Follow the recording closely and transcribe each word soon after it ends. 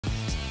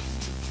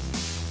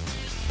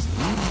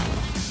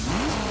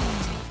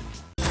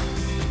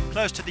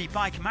Close to the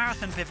bike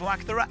marathon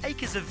bivouac, there are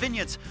acres of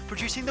vineyards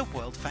producing the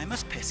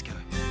world-famous Pisco.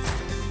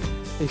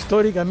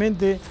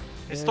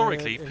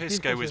 Historically,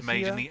 Pisco was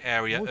made in the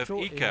area of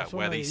Ica,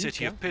 where the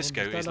city of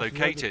Pisco is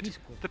located,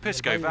 the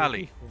Pisco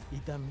Valley.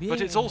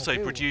 But it's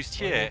also produced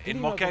here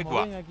in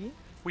Moquegua.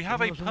 We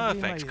have a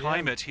perfect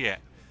climate here.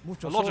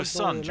 A lot of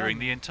sun during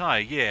the entire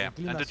year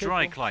and a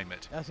dry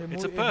climate.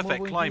 It's a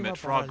perfect climate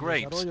for our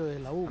grapes.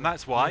 And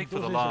that's why, for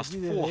the last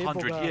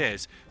 400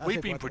 years,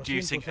 we've been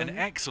producing an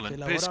excellent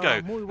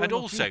Pisco and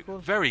also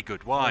very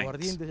good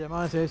wines.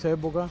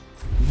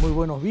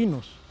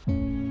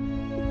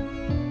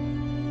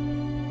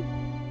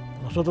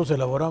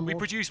 We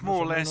produce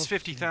more or less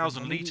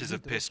 50,000 litres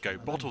of Pisco,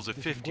 bottles of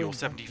 50 or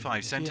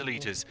 75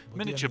 centilitres,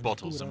 miniature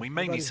bottles, and we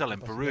mainly sell in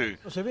Peru.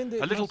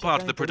 A little part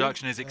of the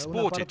production is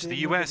exported to the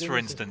US, for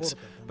instance,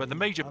 but the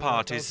major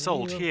part is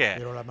sold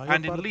here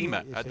and in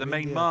Lima at the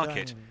main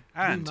market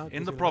and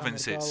in the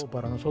provinces.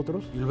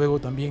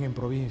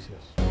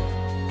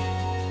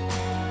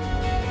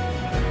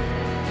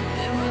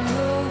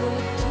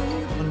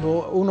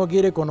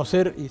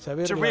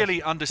 To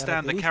really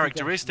understand the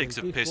characteristics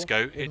of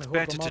Pisco, it's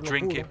better to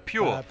drink it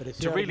pure,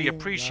 to really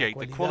appreciate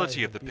the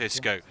quality of the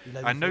Pisco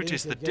and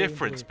notice the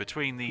difference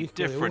between the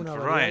different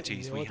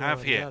varieties we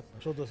have here.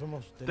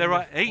 There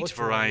are 8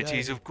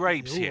 varieties of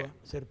grapes here.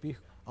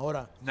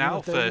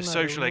 Now, for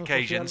social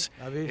occasions,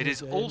 it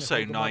is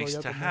also nice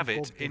to have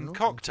it in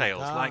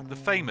cocktails like the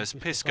famous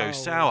Pisco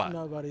Sour.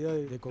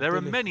 There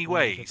are many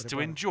ways to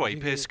enjoy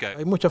Pisco.